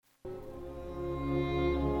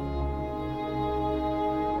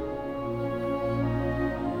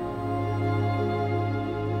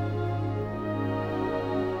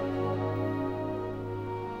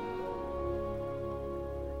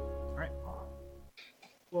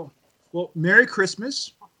Well, Merry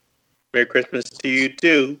Christmas. Merry Christmas to you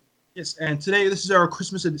too. Yes, and today this is our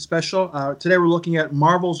Christmas special. Today we're looking at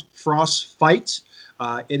Marvel's Frost Fight.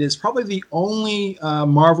 It is probably the only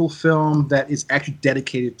Marvel film that is actually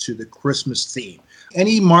dedicated to the Christmas theme.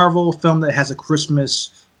 Any Marvel film that has a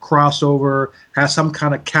Christmas crossover has some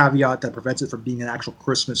kind of caveat that prevents it from being an actual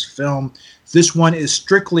Christmas film. This one is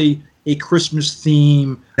strictly a Christmas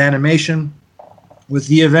theme animation with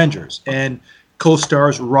the Avengers and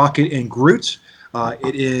co-stars Rocket and Groot.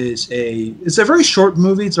 It's a very short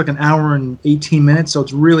movie. It's like an hour and 18 minutes, so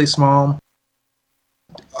it's really small.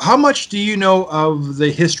 How much do you know of the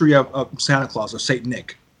history of Santa Claus or Saint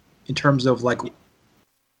Nick, in terms of like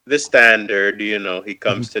the standard? He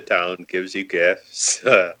comes to town, gives you gifts.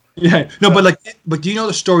 Yeah, no, but do you know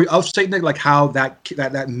the story of Saint Nick, like how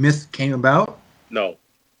that myth came about? No.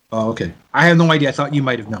 Oh, okay. I have no idea. I thought you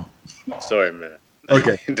might have known. Sorry, man.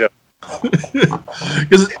 Okay.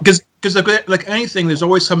 Because like anything, there's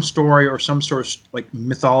always some story or some sort of like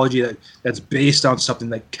mythology that's based on something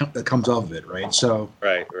that comes of it, right? So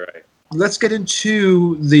right. Let's get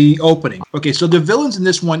into the opening. Okay, so the villains in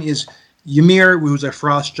this one is Ymir, who's a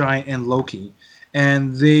frost giant, and Loki,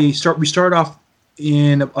 and we start off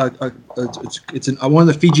in it's in one of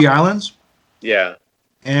the Fiji Islands. Yeah.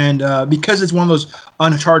 And because it's one of those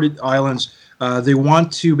uncharted islands, they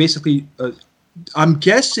want to basically, I'm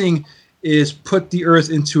guessing, is put the Earth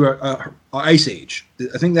into a ice age.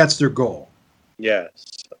 I think that's their goal. Yes.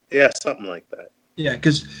 Yeah, something like that. Yeah,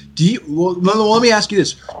 because let me ask you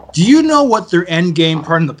this: do you know what their end game?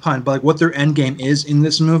 Pardon the pun, but like what their end game is in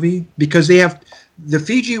this movie? Because they have the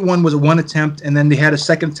Fiji one was one attempt, and then they had a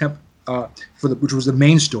second attempt which was the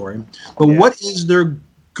main story. But what is their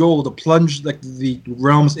goal? To plunge like the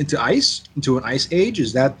realms into an ice age?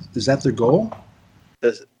 Is that their goal?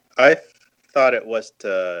 I thought it was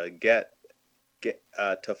to get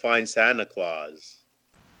to find Santa Claus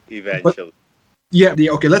eventually.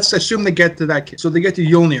 Okay. Let's assume they get to that. So they get to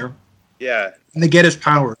Mjolnir. Yeah. And they get his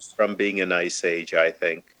powers from being an ice age. I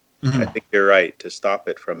think. Mm-hmm. I think you're right, to stop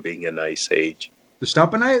it from being an ice age. To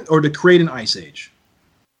stop an ice or to create an ice age?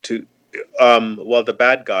 The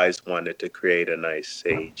bad guys wanted to create an ice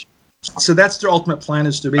age. So that's their ultimate plan,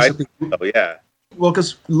 is to basically. Yeah. Well,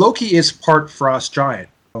 because Loki is part frost giant.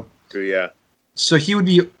 Yeah. So he would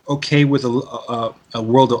be okay with a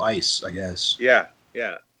world of ice, I guess. Yeah.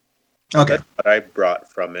 Okay. That's what I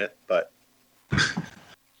brought from it, but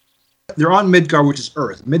they're on Midgard, which is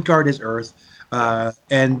Earth. Midgard is Earth,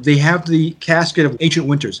 and they have the casket of ancient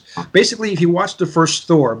winters. Basically, if you watch the first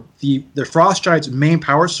Thor, the frost giant's main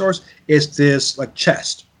power source is this like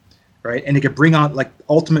chest, right? And it can bring on like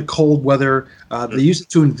ultimate cold weather. They used it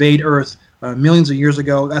to invade Earth millions of years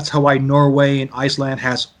ago. That's how why Norway and Iceland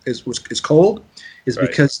is cold, is right.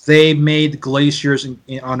 Because they made glaciers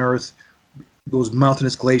on Earth, those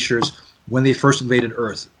mountainous glaciers, when they first invaded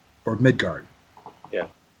Earth or Midgard. Yeah.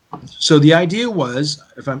 So the idea was,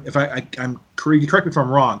 I'm correct me if I'm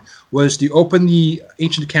wrong, was to open the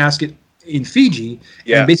ancient casket in Fiji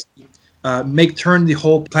and basically turn the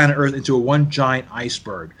whole planet Earth into a one giant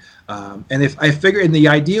iceberg. And the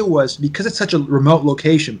idea was, because it's such a remote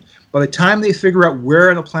location, by the time they figure out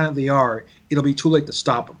where on the planet they are, it'll be too late to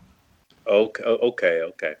stop them.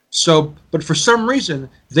 Okay. So, but for some reason,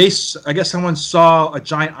 I guess someone saw a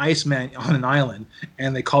giant Iceman on an island,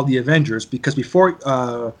 and they called the Avengers, because before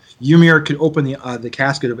Ymir could open the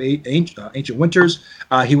casket of ancient winters,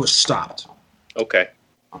 he was stopped. Okay.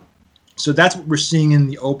 So that's what we're seeing in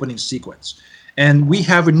the opening sequence, and we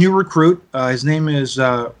have a new recruit. His name is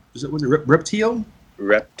Reptile?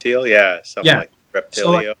 Reptile, yeah, something like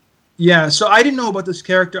Reptilio. So I didn't know about this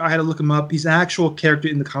character. I had to look him up. He's an actual character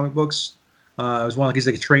in the comic books. He's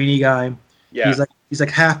like a trainee guy. Yeah. He's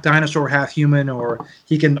like half dinosaur, half human, or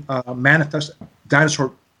he can manifest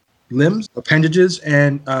dinosaur limbs, appendages,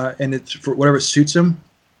 and it's for whatever suits him.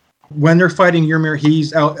 When they're fighting Ymir,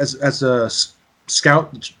 he's out as a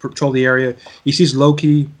scout to patrol the area. He sees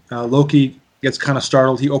Loki. Loki gets kind of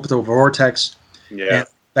startled. He opens a vortex. Yeah. And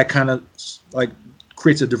that kind of like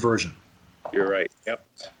creates a diversion. You're right. Yep.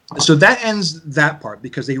 So that ends that part,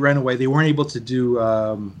 because they ran away. They weren't able to do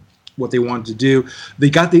what they wanted to do. They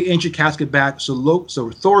got the ancient casket back. So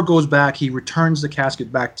Thor goes back. He returns the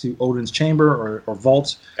casket back to Odin's chamber or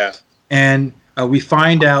vault. Yeah. And we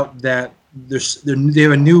find out that they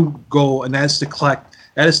have a new goal, and that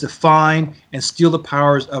is to find and steal the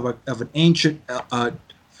powers of an ancient.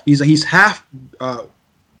 He's half. Let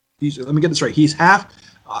me get this right. He's half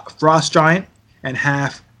frost giant and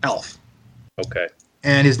half elf. Okay.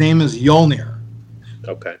 And his name is Mjolnir.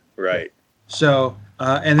 Okay, right. So,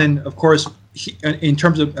 and then, of course, in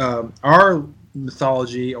terms of our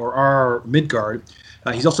mythology or our Midgard,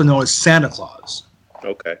 he's also known as Santa Claus.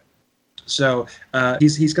 Okay. So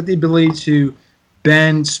he's got the ability to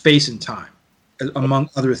bend space and time, among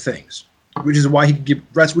other things, which is why he could give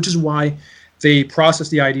rest. Which is why they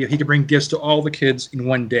processed the idea he could bring gifts to all the kids in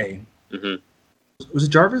one day. Mm-hmm. Was it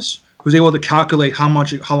Jarvis who was able to calculate how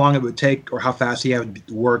long it would take or how fast he had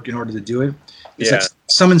to work in order to do it? It's like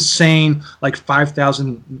some insane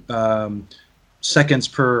 5,000 seconds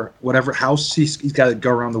per whatever house he's got to go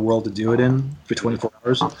around the world to do it in for 24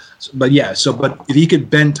 hours. But if he could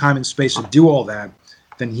bend time and space to do all that,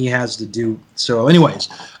 then he has to do so. Anyways,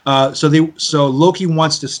 so Loki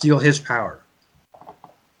wants to steal his power.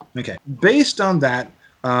 Okay, based on that,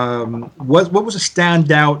 what was the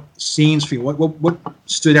standout scenes for you? What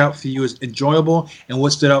stood out for you as enjoyable, and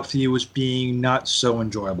what stood out for you as being not so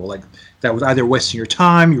enjoyable? Like that was either wasting your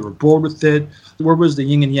time, you were bored with it. Where was the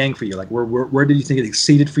yin and yang for you? Like where did you think it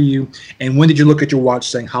exceeded for you? And when did you look at your watch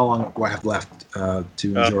saying, how long do I have left to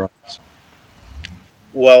enjoy this?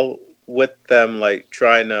 Well, with them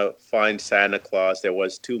trying to find Santa Claus, there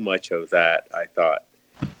was too much of that. I thought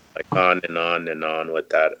on and on and on with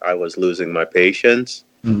that. I was losing my patience.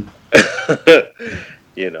 Mm.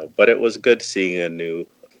 But it was good seeing a new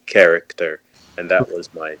character, and that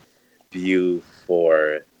was my view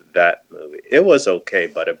for that movie. It was okay,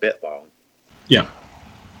 but a bit long. Yeah.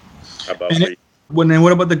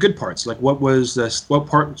 What about the good parts? Like, what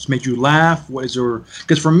parts made you laugh?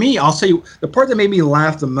 Because for me, I'll say the part that made me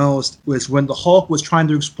laugh the most was when the Hulk was trying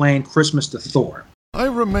to explain Christmas to Thor. I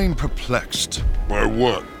remain perplexed. By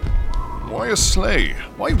what? Why a sleigh?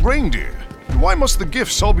 Why reindeer? And why must the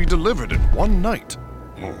gifts all be delivered in one night?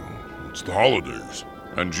 Oh, it's the holidays.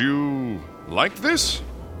 And you like this?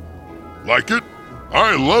 Like it?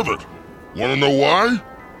 I love it. Want to know why?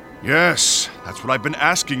 Yes, that's what I've been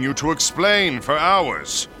asking you to explain for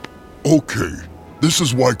hours. Okay, this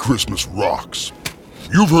is why Christmas rocks.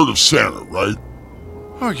 You've heard of Santa, right?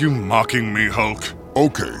 Are you mocking me, Hulk?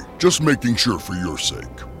 Okay, just making sure for your sake.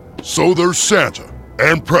 So there's Santa,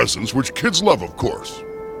 and presents, which kids love, of course.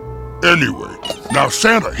 Anyway, now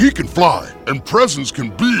Santa, he can fly, and presents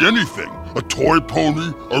can be anything. A toy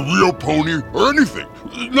pony, a real pony, or anything.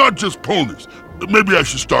 Not just ponies. Maybe I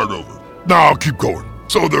should start over. Now I'll keep going.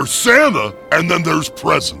 So there's Santa, and then there's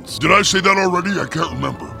presents. Did I say that already? I can't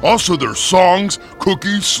remember. Also, there's songs,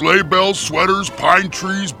 cookies, sleigh bells, sweaters, pine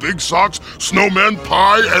trees, big socks, snowmen,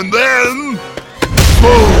 pie, and then...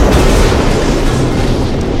 boom!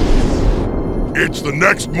 It's the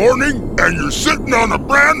next morning, and you're sitting on a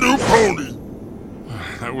brand new pony.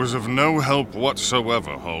 That was of no help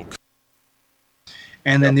whatsoever, Hulk.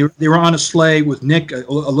 And then they were on a sleigh with Nick, a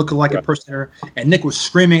lookalike impersonator, and Nick was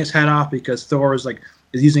screaming his head off because Thor is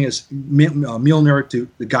using his Mjolnir to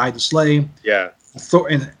guide the sleigh. Yeah. Thor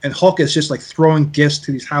and Hulk is just throwing gifts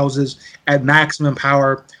to these houses at maximum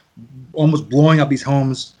power, almost blowing up these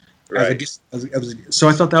homes. Right. So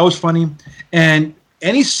I thought that was funny. And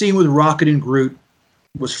any scene with Rocket and Groot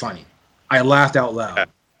was funny. I laughed out loud.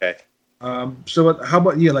 Okay. So how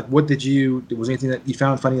about you? What did you? Was anything that you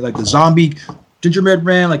found funny? Like the zombie gingerbread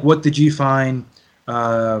man? What did you find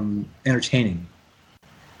entertaining?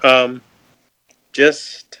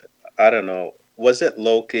 Just, I don't know. Was it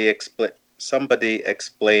Loki somebody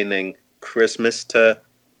explaining Christmas to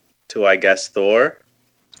I guess Thor?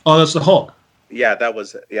 Oh, that's the Hulk. Yeah, that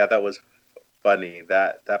was funny.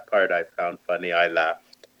 That part I found funny. I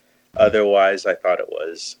laughed. Otherwise, I thought it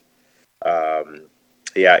was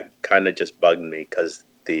it kind of just bugged me because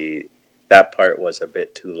that part was a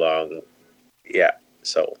bit too long. Yeah,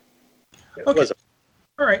 so it was.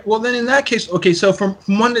 All right. Well, then in that case, okay. So from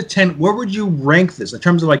 1 to 10, where would you rank this in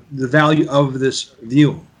terms of the value of this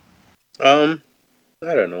view? I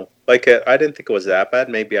don't know. I didn't think it was that bad.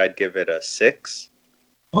 Maybe I'd give it a 6.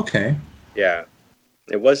 Okay. Yeah,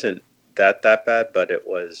 it wasn't that bad, but it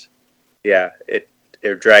was. Yeah, it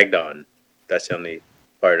dragged on. That's the only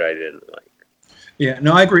part I didn't like. Yeah,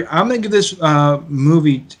 no, I agree. I'm gonna give this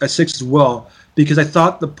movie a 6 as well because I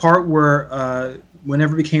thought the part where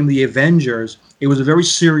whenever it became the Avengers, it was a very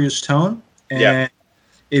serious tone and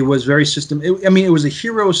it was very it was a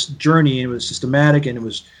hero's journey and it was systematic and it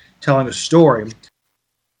was telling a story.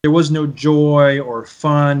 There was no joy or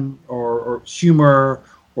fun or humor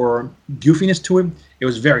or goofiness to it. It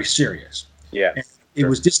was very serious. Yeah. It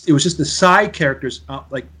was just the side characters,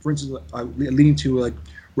 for instance, leading to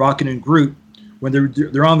Rocket and Groot, when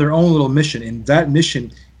they're on their own little mission, and that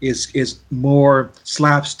mission is more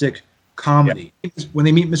slapstick comedy. Yeah. When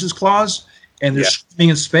they meet Mrs. Claus and they're swimming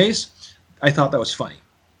in space, I thought that was funny.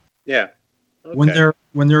 Yeah. Okay.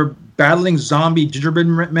 When they're battling zombie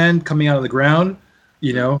gingerbread men coming out of the ground,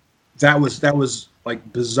 that was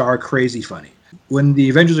like bizarre, crazy funny. When the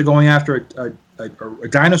Avengers are going after a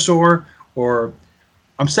dinosaur, or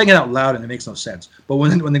I'm saying it out loud and it makes no sense, but when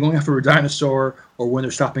they're going after a dinosaur, or when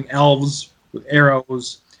they're stopping elves with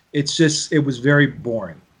arrows, it was very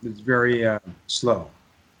boring. It's very slow.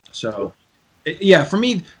 So, for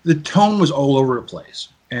me, the tone was all over the place,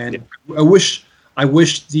 and I wish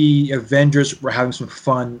the Avengers were having some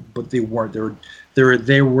fun, but they weren't.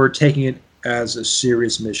 They were taking it as a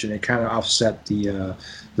serious mission. It kind of offset the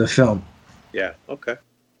film. Yeah. Okay.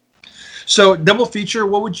 So, double feature.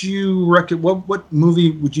 What would you recommend? What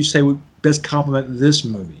movie would you say would best complement this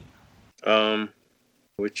movie?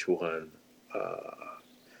 Which one?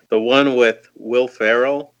 The one with Will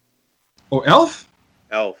Ferrell. Oh, Elf.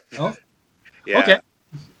 Elf. Yeah. Okay.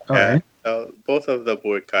 All right. Both of them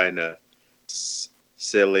were kind of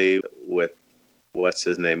silly with what's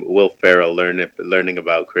his name, Will Ferrell, learning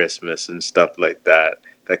about Christmas and stuff like that.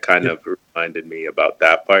 That kind of reminded me about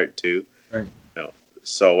that part too. Right.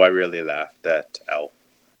 So I really laughed at Elf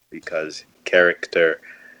because character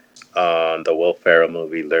on the Will Ferrell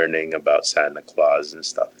movie learning about Santa Claus and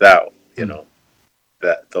stuff. That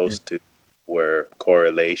that those two were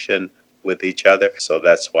correlation with each other. So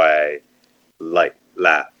that's why I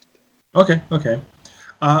laughed. Okay.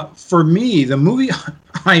 For me, the movie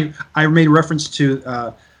I made reference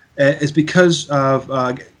to is because of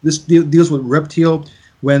this deals with Reptile,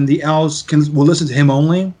 when the elves will listen to him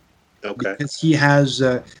only. Okay. Because he has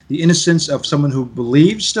the innocence of someone who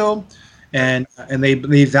believes still, and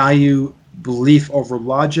they value belief over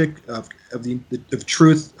logic of the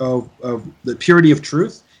truth of the purity of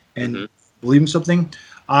truth and believing something.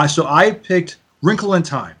 So I picked Wrinkle in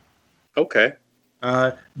Time. Okay.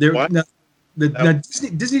 Disney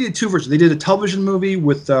did two versions. They did a television movie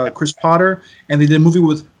with Chris Potter, and they did a movie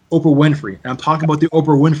with Oprah Winfrey. And I'm talking about the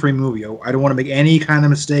Oprah Winfrey movie. I don't want to make any kind of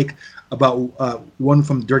mistake about one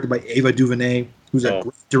directed by Ava DuVernay, who's a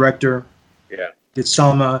great director. Yeah. Did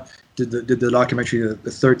Selma, did the documentary The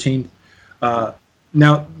 13th.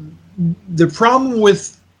 Now, the problem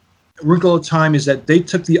with Wrinkle in Time is that they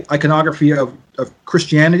took the iconography of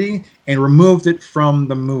Christianity and removed it from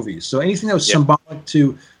the movies. So anything that was symbolic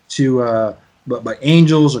to by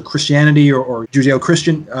angels or Christianity or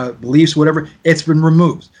Judeo-Christian beliefs, whatever, it's been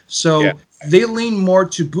removed. So they lean more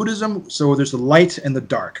to Buddhism. So there's the light and the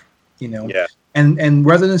dark, Yeah. And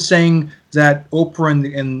rather than saying that Oprah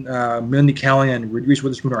and Mindy Kaling and Reese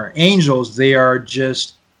Witherspoon are angels, they are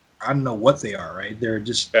just, I don't know what they are, right? They're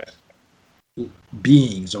just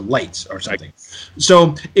beings or lights or something.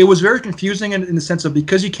 So it was very confusing in the sense of,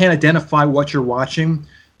 because you can't identify what you're watching,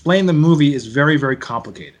 playing the movie is very, very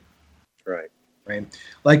complicated. Right.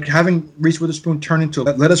 Like having Reese Witherspoon turn into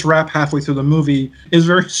Let Us Rap halfway through the movie is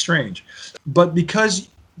very strange. But because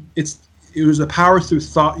it was a power through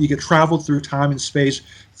thought, you could travel through time and space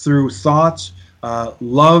through thoughts.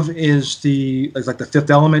 Love is like the fifth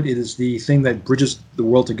element. It is the thing that bridges the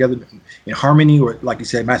world together in harmony, or like you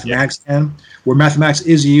said, mathematics can, where mathematics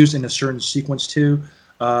is used in a certain sequence too.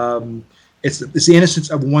 It's the innocence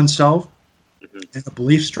of oneself and the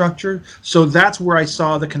belief structure. So that's where I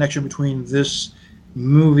saw the connection between this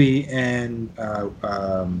movie and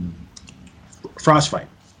Frostfight.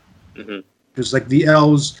 Because like the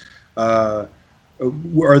elves are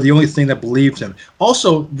the only thing that believed him.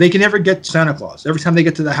 Also, they can never get Santa Claus. Every time they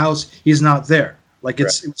get to the house, he's not there. Like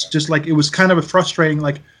it's just like, it was kind of a frustrating,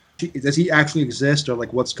 like, does he actually exist, or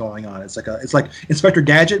like what's going on? It's like Inspector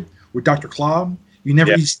Gadget with Dr. Claw. You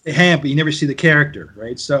never see the hand, but you never see the character,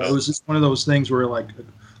 right? So it was just one of those things where like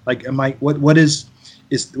am I what is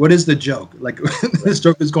the joke? Like this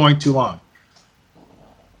joke is going too long.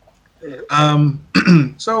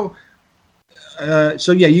 So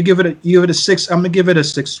yeah, you give it a 6. I'm gonna give it a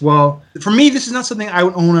 6. Well, for me, this is not something I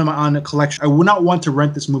would own on a collection. I would not want to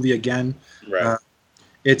rent this movie again. Right.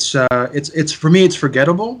 It's for me, it's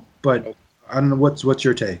forgettable. But I don't know what's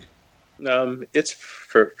your take. It's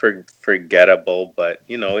forgettable, but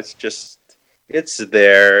it's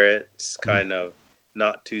there. It's kind of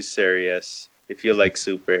not too serious. If you like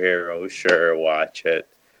superheroes, sure, watch it,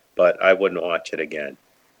 but I wouldn't watch it again.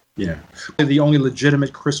 Yeah, the only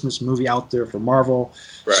legitimate Christmas movie out there for Marvel.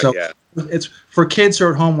 Right. So it's for kids who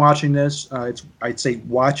are at home watching this. I'd say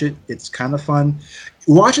watch it. It's kind of fun.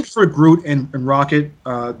 Watch it for Groot and Rocket.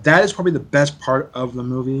 That is probably the best part of the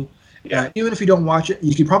movie. Yeah. Even if you don't watch it,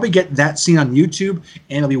 you can probably get that scene on YouTube,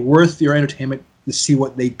 and it'll be worth your entertainment to see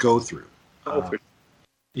what they go through.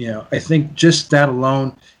 I think just that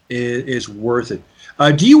alone is worth it.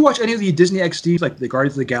 Do you watch any of the Disney XD, like the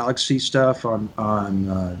Guardians of the Galaxy stuff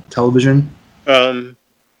on television?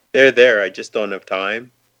 They're there. I just don't have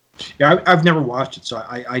time. Yeah, I've never watched it, so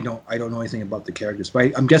I don't know anything about the characters.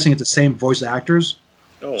 But I'm guessing it's the same voice actors.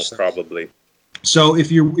 Oh, probably. So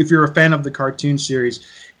if you're a fan of the cartoon series,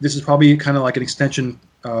 this is probably kind of like an extension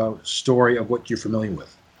story of what you're familiar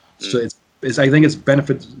with. So it's I think it's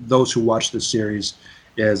benefits those who watch this series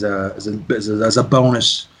as a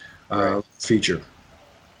bonus feature.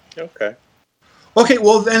 Okay. Okay,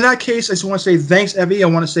 well, in that case, I just want to say thanks, Evie. I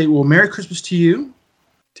want to say, well, Merry Christmas to you.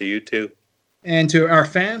 To you, too. And to our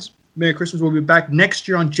fans, Merry Christmas. We'll be back next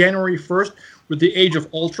year on January 1st with the Age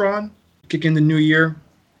of Ultron, kick in the new year.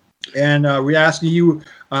 And we're asking you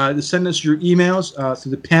to send us your emails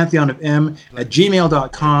through the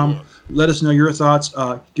pantheonofm@gmail.com. Let us know your thoughts.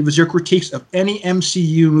 Give us your critiques of any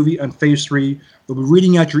MCU movie on Phase 3. We'll be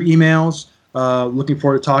reading out your emails. Looking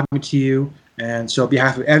forward to talking to you. And so on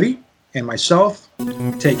behalf of Evie and myself,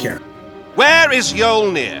 take care. Where is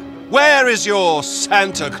Yolnir? Where is your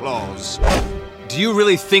Santa Claus? Do you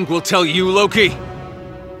really think we'll tell you, Loki?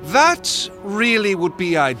 That really would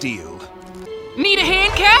be ideal. Need a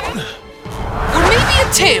hand, Cap? Or maybe a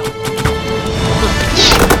tail?